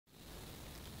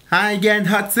Hi again,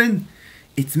 Hudson.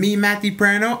 It's me, Matthew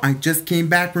Prano. I just came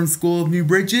back from School of New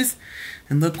Bridges,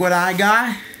 and look what I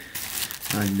got.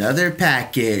 Another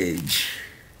package.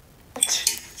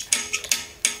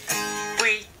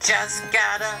 We just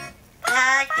got a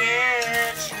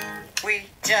package. We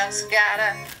just got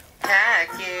a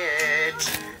package.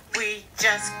 We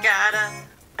just got a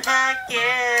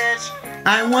package.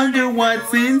 I wonder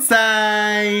what's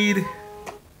inside.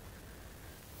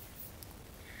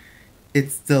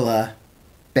 It's still a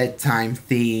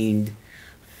bedtime-themed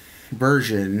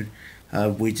version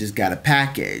of We Just Got a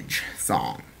Package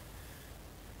song.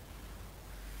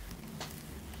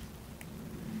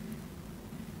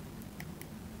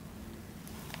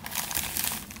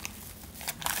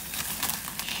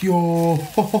 Yo,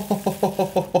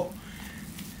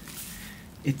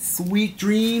 it's Sweet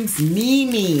Dreams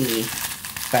Mimi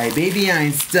by Baby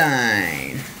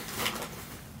Einstein.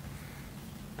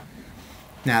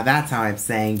 Now that's how I'm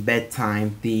saying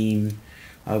bedtime theme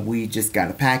of We Just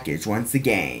Got a Package once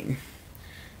again.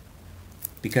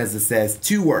 Because it says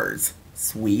two words,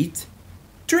 Sweet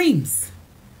Dreams.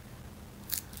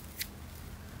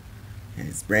 And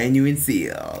it's brand new and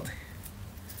sealed.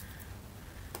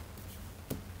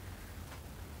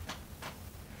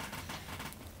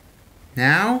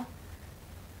 Now,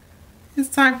 it's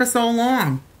time for so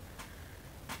long.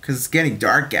 Because it's getting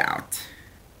dark out.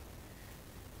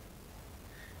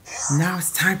 Now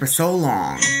it's time for so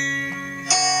long.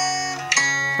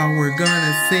 But we're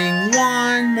gonna sing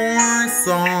one more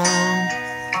song.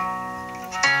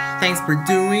 Thanks for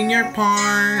doing your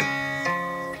part.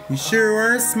 You sure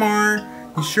were smart.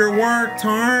 You sure worked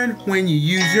hard. When you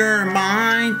use your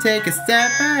mind, take a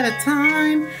step at a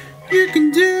time. You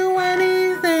can do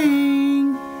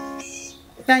anything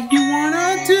that you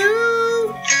wanna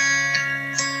do.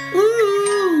 Ooh.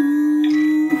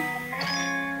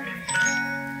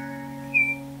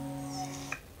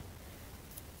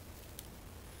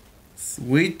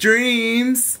 Sweet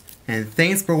dreams, and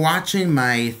thanks for watching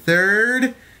my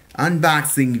third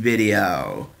unboxing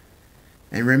video.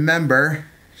 And remember,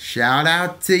 shout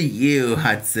out to you,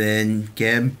 Hudson,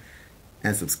 Kim,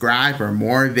 and subscribe for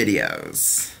more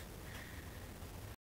videos.